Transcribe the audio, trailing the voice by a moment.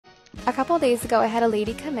A couple days ago, I had a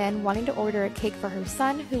lady come in wanting to order a cake for her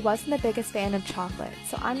son who wasn't the biggest fan of chocolate,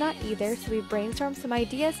 so I'm not either, so we brainstormed some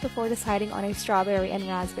ideas before deciding on a strawberry and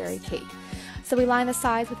raspberry cake. So we lined the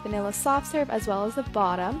sides with vanilla soft serve as well as the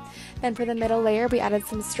bottom. Then for the middle layer, we added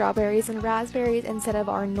some strawberries and raspberries instead of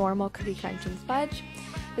our normal cookie crunch and fudge.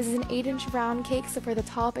 This is an 8-inch round cake, so for the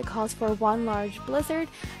top it calls for one large blizzard,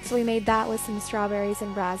 so we made that with some strawberries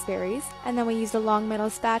and raspberries, and then we used a long metal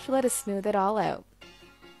spatula to smooth it all out.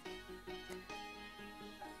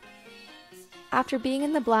 After being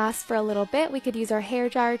in the blast for a little bit, we could use our hair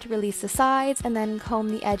dryer to release the sides and then comb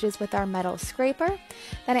the edges with our metal scraper.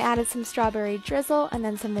 Then I added some strawberry drizzle and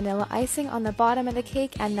then some vanilla icing on the bottom of the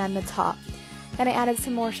cake and then the top. Then I added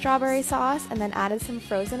some more strawberry sauce and then added some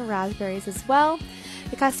frozen raspberries as well.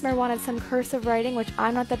 The customer wanted some cursive writing, which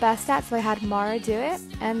I'm not the best at, so I had Mara do it.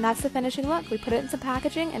 And that's the finishing look. We put it in some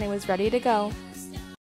packaging and it was ready to go.